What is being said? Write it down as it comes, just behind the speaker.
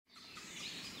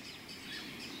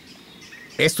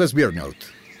Esto es Beer Note.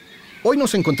 Hoy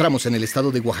nos encontramos en el estado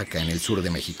de Oaxaca, en el sur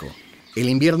de México. El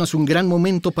invierno es un gran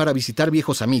momento para visitar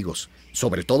viejos amigos,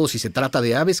 sobre todo si se trata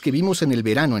de aves que vimos en el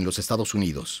verano en los Estados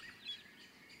Unidos.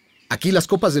 Aquí las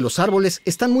copas de los árboles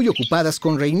están muy ocupadas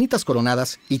con reinitas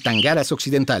coronadas y tangaras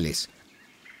occidentales,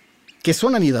 que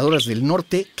son anidadoras del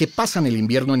norte que pasan el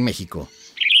invierno en México.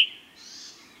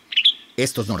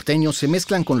 Estos norteños se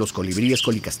mezclan con los colibríes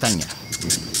colicastaña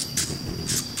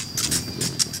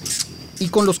y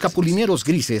con los capulineros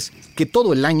grises que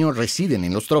todo el año residen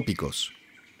en los trópicos.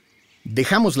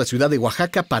 Dejamos la ciudad de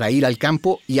Oaxaca para ir al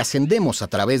campo y ascendemos a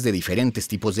través de diferentes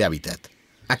tipos de hábitat.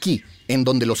 Aquí, en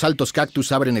donde los altos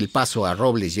cactus abren el paso a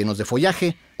robles llenos de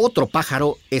follaje, otro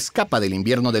pájaro escapa del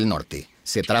invierno del norte.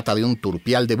 Se trata de un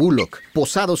turpial de bullock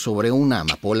posado sobre una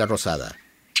amapola rosada.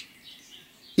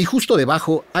 Y justo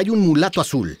debajo hay un mulato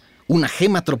azul, una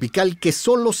gema tropical que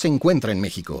solo se encuentra en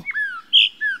México.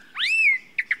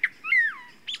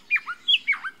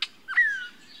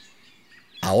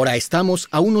 Ahora estamos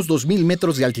a unos 2000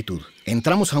 metros de altitud.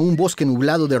 Entramos a un bosque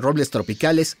nublado de robles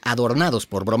tropicales adornados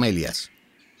por bromelias.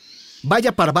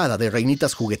 Vaya parvada de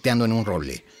reinitas jugueteando en un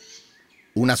roble.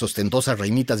 Unas ostentosas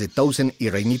reinitas de Towson y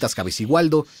reinitas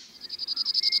cabecigualdo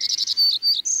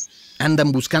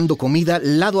andan buscando comida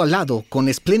lado a lado con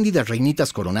espléndidas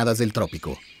reinitas coronadas del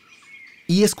trópico.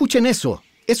 Y escuchen eso,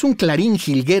 es un clarín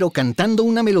jilguero cantando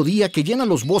una melodía que llena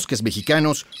los bosques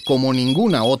mexicanos como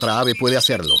ninguna otra ave puede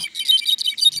hacerlo.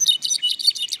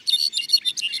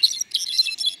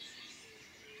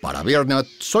 Para Beer Note,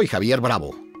 soy Javier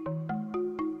Bravo.